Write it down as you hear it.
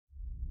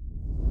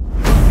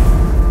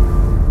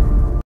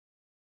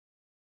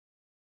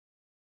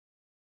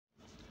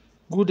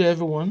Good day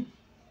everyone,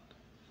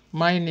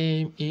 my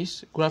name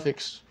is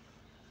Graphics.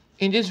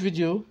 In this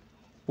video,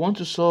 we want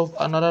to solve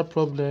another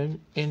problem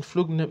in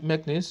fluid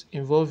mechanics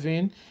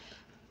involving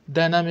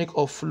dynamic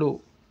of flow.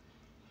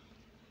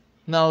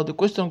 Now the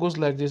question goes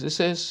like this. It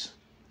says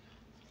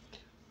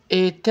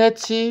a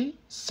 30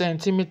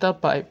 centimeter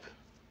pipe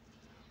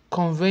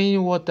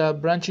conveying water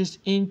branches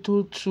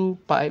into two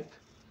pipes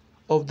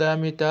of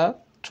diameter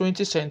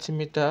 20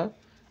 centimeter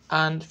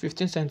and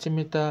 15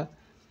 centimeter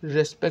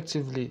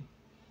respectively.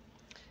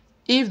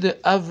 If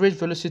the average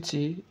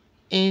velocity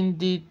in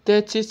the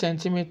 30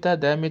 centimeter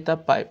diameter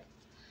pipe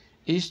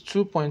is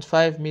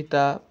 2.5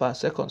 meter per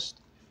second,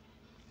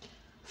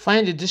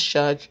 find the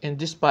discharge in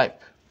this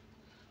pipe.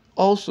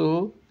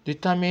 Also,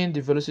 determine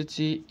the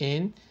velocity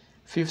in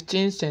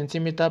 15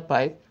 centimeter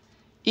pipe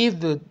if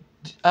the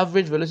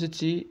average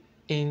velocity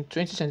in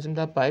 20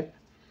 centimeter pipe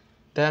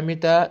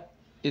diameter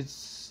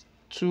is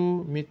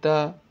 2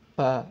 meter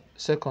per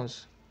second.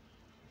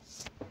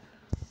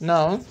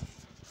 Now,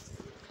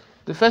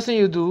 the first thing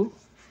you do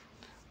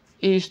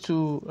is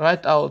to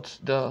write out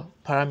the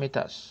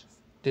parameters,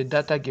 the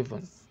data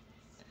given.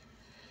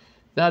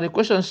 Now the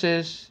question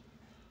says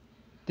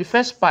the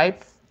first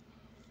pipe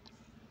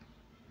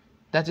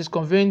that is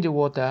conveying the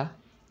water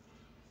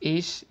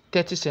is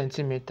 30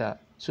 centimeter.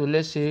 So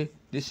let's say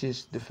this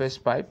is the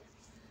first pipe.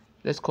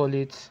 Let's call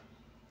it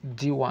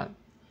D1.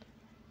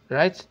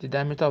 Right? The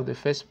diameter of the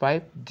first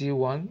pipe,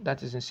 D1,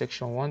 that is in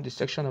section 1, the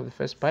section of the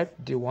first pipe,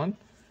 D1,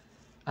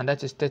 and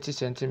that is 30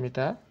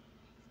 centimeter.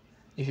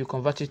 If you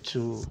convert it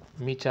to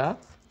meter,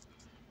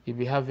 you'll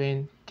be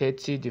having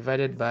 30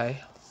 divided by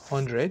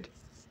 100,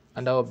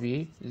 and that will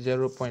be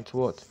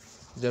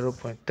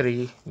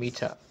 0.3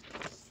 meter.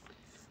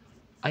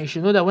 And you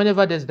should know that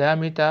whenever there's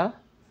diameter,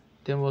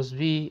 there must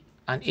be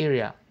an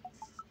area,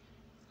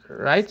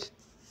 right?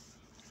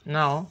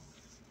 Now,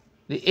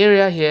 the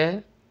area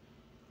here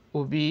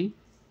will be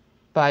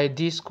pi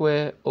d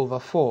square over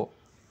 4.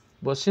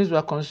 But since we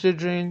are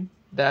considering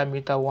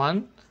diameter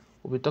 1,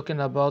 we'll be talking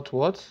about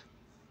what?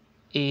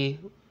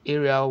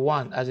 Area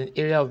 1, as in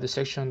area of the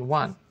section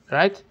 1,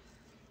 right?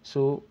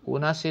 So we'll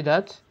now say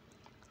that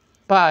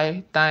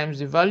pi times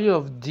the value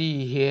of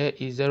d here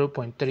is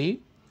 0.3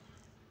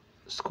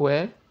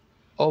 square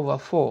over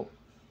 4,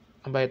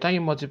 and by the time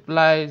you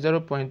multiply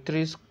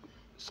 0.3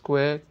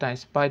 square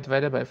times pi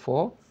divided by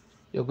 4,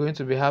 you're going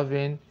to be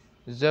having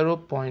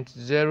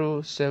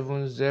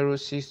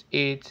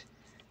 0.07068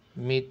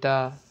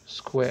 meter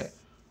square.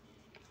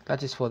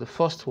 That is for the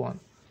first one.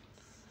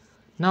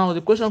 Now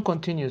the question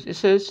continues. It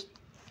says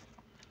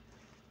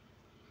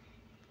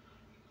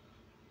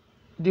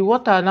the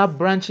water now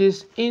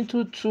branches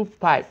into two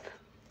pipes,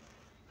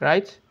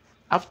 right?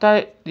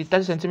 After the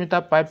 30 centimeter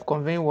pipe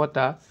conveying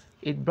water,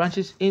 it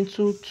branches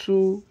into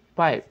two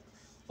pipes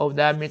of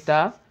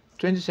diameter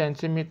 20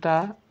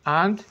 centimeter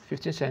and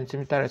 15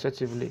 centimeter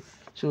respectively.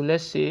 So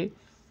let's say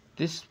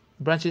this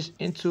branches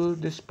into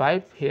this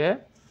pipe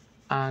here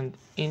and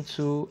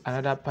into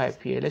another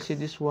pipe here. Let's say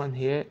this one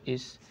here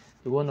is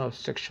the one of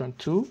section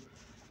 2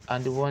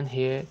 and the one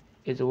here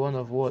is the one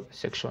of what?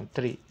 Section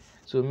 3.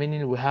 So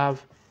meaning we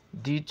have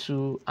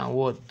D2 and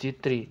what?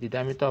 D3, the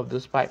diameter of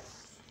those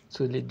pipes.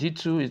 So the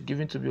D2 is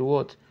given to be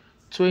what?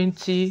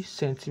 20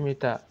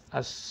 centimeter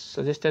as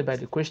suggested by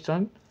the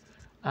question,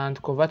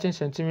 and converting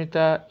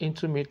centimeter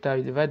into meter,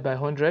 you divide by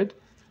 100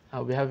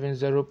 and we're having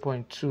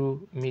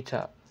 0.2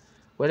 meter.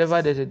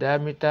 Wherever there's a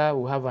diameter,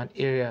 we'll have an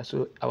area.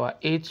 So our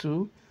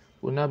A2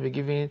 will now be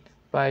given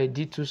by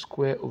D2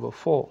 square over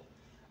 4.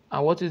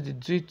 And what is the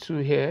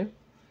D2 here?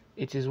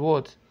 It is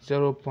what?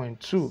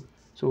 0.2.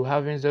 So we're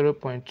having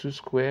 0.2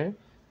 square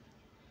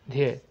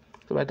here.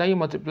 So by the time you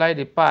multiply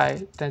the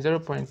pi times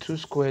 0.2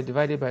 square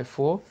divided by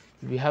 4,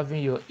 you'll be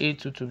having your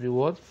A2 to be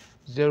what?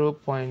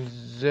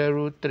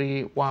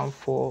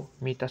 0.0314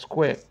 meter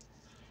square.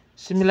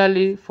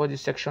 Similarly, for the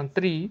section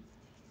 3,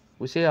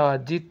 we say our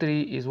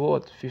D3 is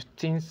what?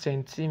 15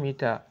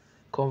 centimeter.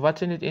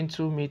 Converting it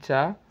into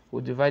meter,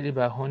 we'll divide it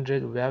by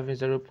 100, we'll be having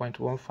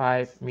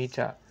 0.15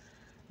 meter.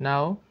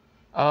 Now,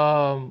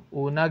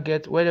 we'll now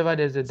get wherever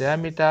there's a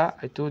diameter,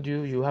 I told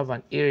you, you have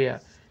an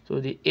area. So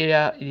the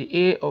area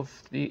of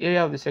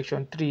the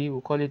section 3,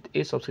 we'll call it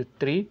A subscript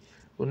 3,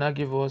 will now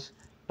give us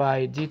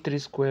pi d3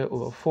 square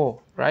over 4,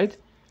 right?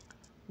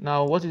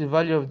 Now, what is the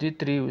value of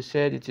d3? We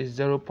said it is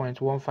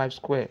 0.15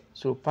 square.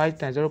 So pi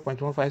times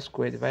 0.15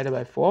 square divided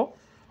by 4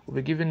 will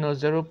be giving us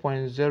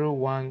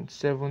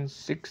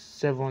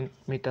 0.01767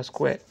 meter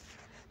square.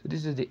 So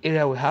this is the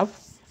area we have.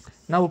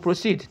 Now we'll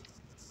proceed.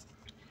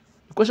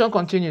 The question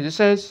continues. It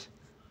says,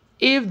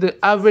 if the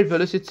average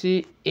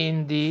velocity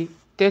in the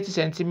 30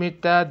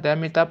 centimeter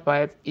diameter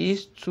pipe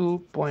is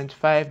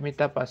 2.5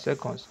 meter per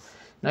second.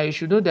 Now you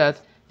should know that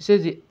it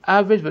says the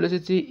average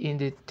velocity in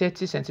the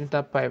 30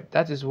 centimeter pipe.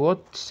 That is what?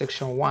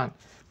 Section 1.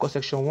 Because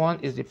section 1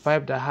 is the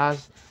pipe that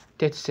has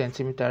 30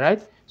 centimeter,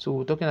 right? So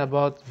we're talking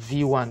about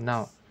V1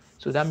 now.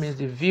 So that means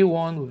the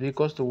V1 will be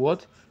equal to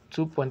what?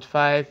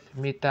 2.5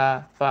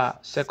 meter per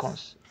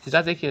second. Is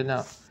that okay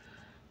now?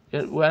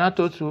 We are now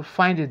told to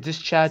find the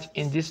discharge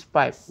in this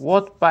pipe.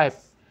 What pipe?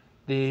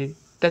 the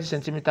 30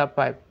 centimeter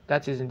pipe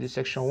that is in the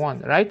section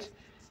 1, right?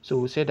 So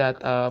we say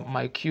that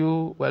my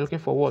Q, we're looking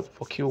for what?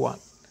 For Q1,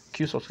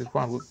 Q subscript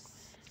 1.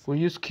 We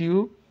use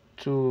Q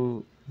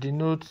to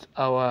denote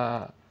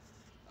our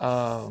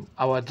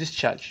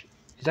discharge.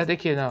 Is that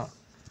okay now?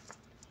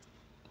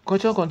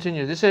 Question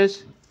continues. It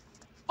says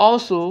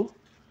also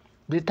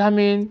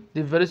determine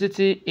the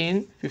velocity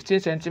in 15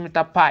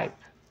 centimeter pipe.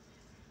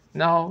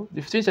 Now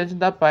the 15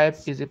 centimeter pipe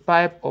is a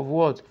pipe of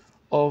what?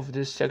 Of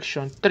the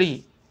section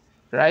 3,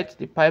 right?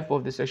 The pipe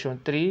of the section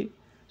 3.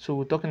 So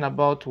we're talking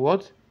about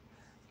what?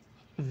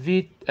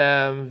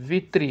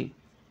 V3.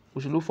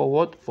 We should look for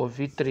what? For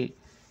V3.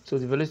 So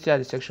the velocity at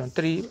the section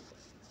 3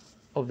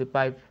 of the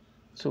pipe.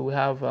 So we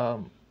have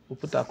we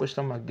put our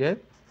question mark there,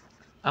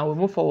 and we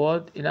move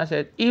forward. It now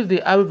said if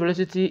the average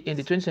velocity in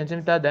the 20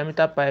 centimeter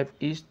diameter pipe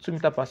is 2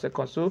 meters per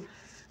second. So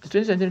the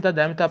 20 centimeter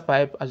diameter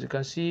pipe, as you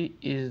can see,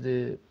 is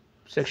the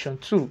section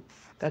 2.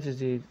 That is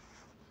the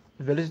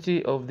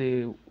velocity of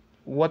the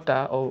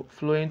water or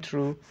flowing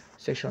through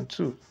section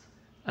 2,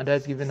 and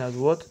that's given as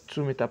what?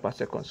 2 meters per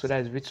second. So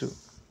that is V2.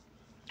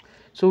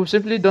 So we've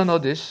simply done all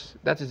this.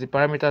 That is the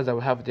parameters that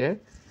we have there.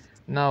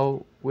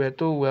 Now we're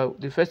told, well,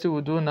 the first thing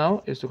we'll do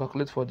now is to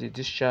calculate for the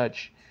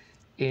discharge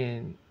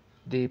in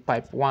the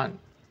pipe 1,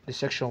 the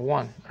section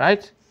 1,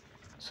 right?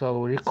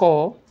 So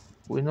recall,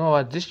 we know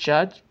our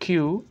discharge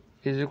Q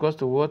is equals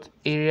to what?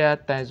 Area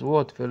times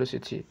what?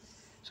 Velocity.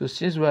 So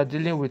since we are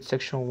dealing with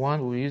section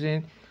 1, we're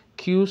using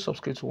Q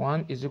subscript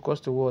 1 is equals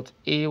to what?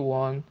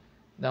 A1,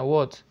 then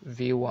what?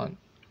 V1.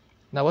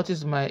 Now what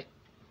is my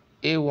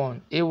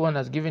A1? A1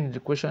 as given in the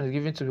equation is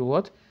given to be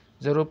what?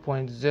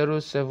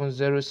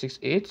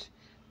 0.07068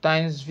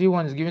 times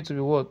V1 is given to be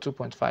what?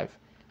 2.5.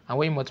 And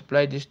when you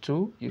multiply these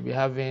two, you'll be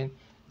having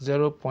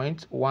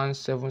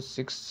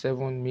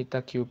 0.1767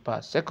 meter cube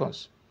per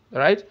seconds.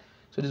 Right?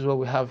 So this is what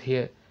we have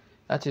here.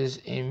 That is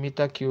in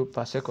meter cube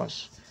per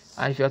seconds.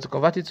 And if you have to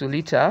convert it to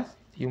liter,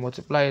 you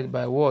multiply it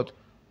by what?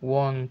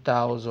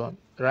 1000.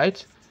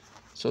 Right?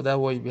 So that's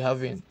what you'll be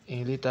having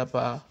in liter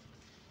per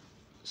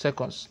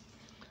seconds.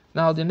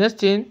 Now the next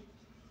thing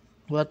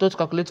we are told to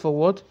calculate for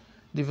what?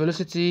 The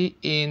velocity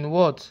in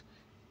what?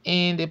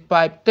 In the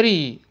pipe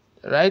 3,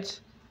 right?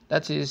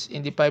 That is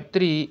in the pipe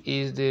 3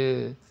 is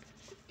the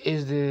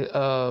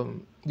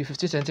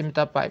 15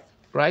 centimeter pipe,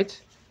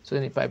 right? So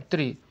in the pipe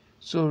 3.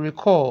 So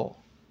recall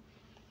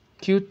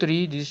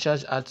Q3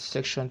 discharge at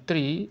section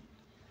 3,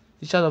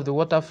 discharge of the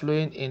water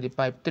flowing in the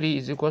pipe 3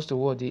 is equals to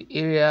what? The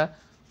area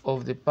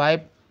of the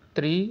pipe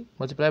 3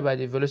 multiplied by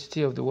the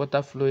velocity of the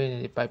water flowing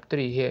in the pipe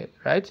 3 here,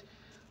 right?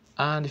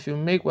 And if you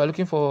make, we're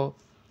looking for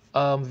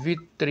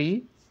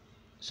V3.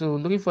 So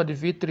looking for the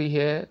V3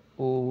 here,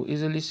 we'll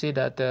easily say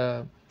that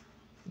the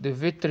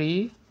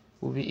V3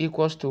 will be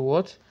equals to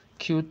what?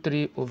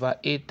 Q3 over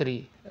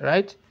A3,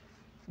 right?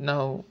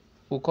 Now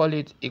we'll call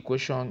it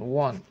equation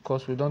 1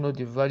 because we don't know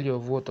the value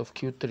of what? Of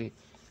Q3.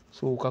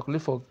 So we'll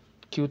calculate for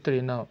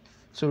Q3 now.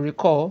 So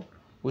recall,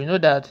 we know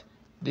that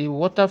the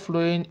water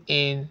flowing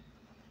in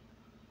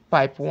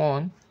pipe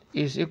 1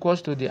 is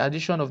equals to the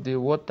addition of the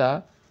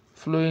water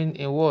flowing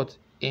in what?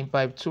 In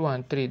pipe 2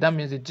 and 3. That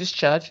means the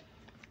discharge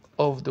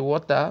of the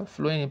water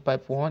flowing in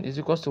pipe 1 is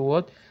equals to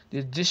what?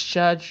 The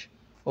discharge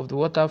of the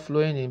water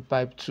flowing in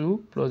pipe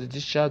 2 plus the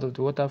discharge of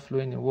the water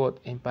flowing in what?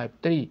 In pipe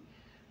 3.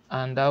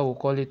 And that will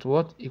call it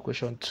what?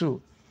 Equation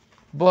 2.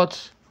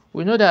 But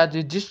we know that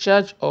the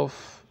discharge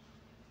of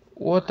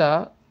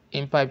water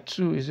in pipe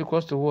 2 is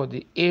equals to what?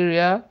 The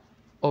area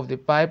of the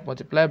pipe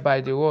multiplied by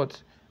the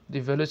what?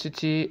 The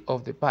velocity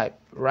of the pipe,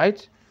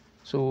 right?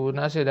 So we'll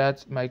now say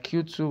that my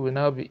Q2 will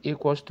now be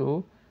equals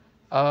to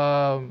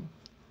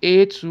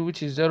A2,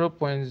 which is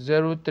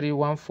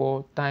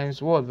 0.0314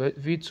 times what?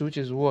 V2, which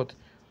is what?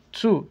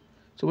 2.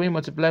 So when you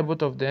multiply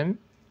both of them,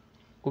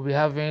 we'll be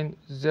having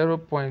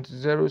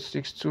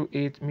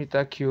 0.0628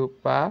 meter cube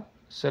per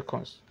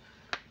seconds.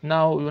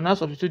 Now we will now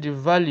substitute the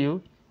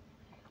value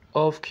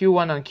of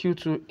Q1 and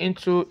Q2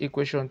 into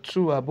equation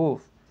 2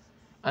 above.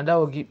 And that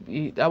will give,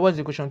 that was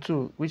equation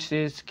 2, which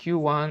says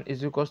Q1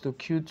 is equals to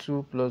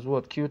Q2 plus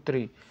what?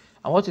 Q3.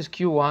 And what is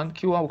Q1?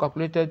 Q1 we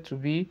calculated to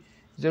be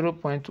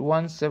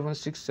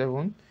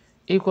 0.1767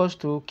 equals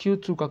to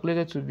Q2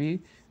 calculated to be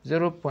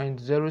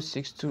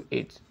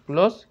 0.0628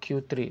 plus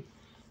Q3.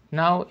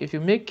 Now if you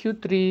make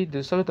Q3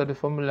 the solid of the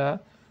formula,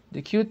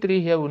 the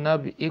Q3 here will now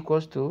be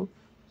equals to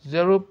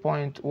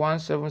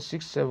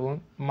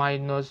 0.1767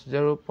 minus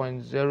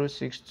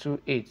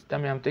 0.0628. That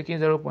means I'm taking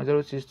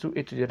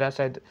 0.0628 to the other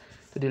side,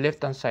 to the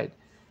left hand side,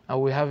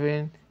 and we're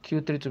having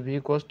Q3 to be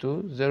equals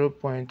to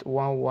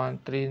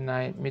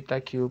 0.1139 meter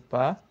cube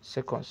per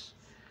seconds.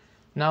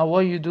 Now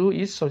what you do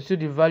is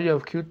substitute the value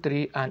of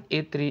Q3 and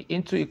A3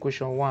 into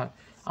equation 1.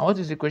 And what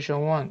is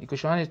equation 1?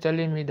 Equation 1 is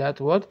telling me that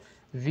what?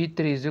 V3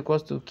 is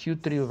equals to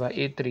Q3 over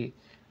A3.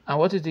 And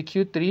what is the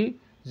Q3?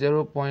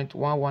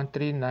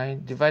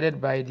 0.1139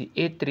 divided by the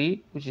A3,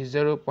 which is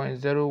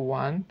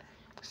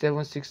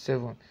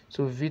 0.01767.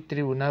 So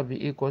V3 will now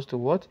be equals to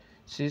what?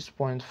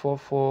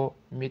 6.44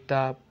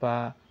 meter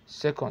per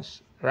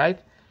seconds,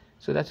 right?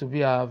 So that will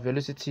be our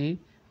velocity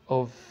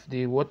of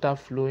the water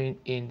flowing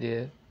in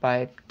the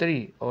pipe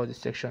 3 or the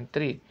section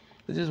 3.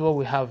 This is what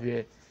we have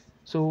here.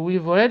 So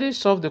we've already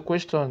solved the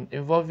question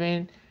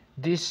involving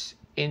this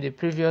in the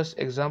previous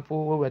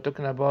example where we're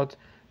talking about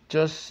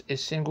just a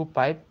single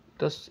pipe,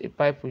 just a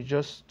pipe with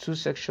just 2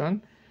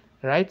 sections,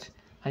 right?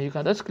 And you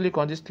can just click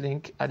on this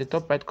link at the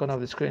top right corner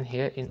of the screen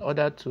here in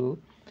order to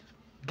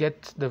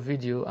get the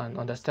video and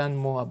understand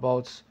more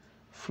about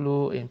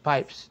flow in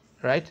pipes,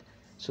 right?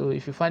 So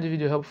if you find the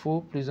video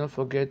helpful, please don't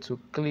forget to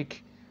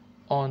click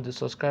on the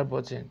subscribe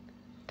button.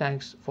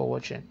 Thanks for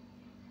watching.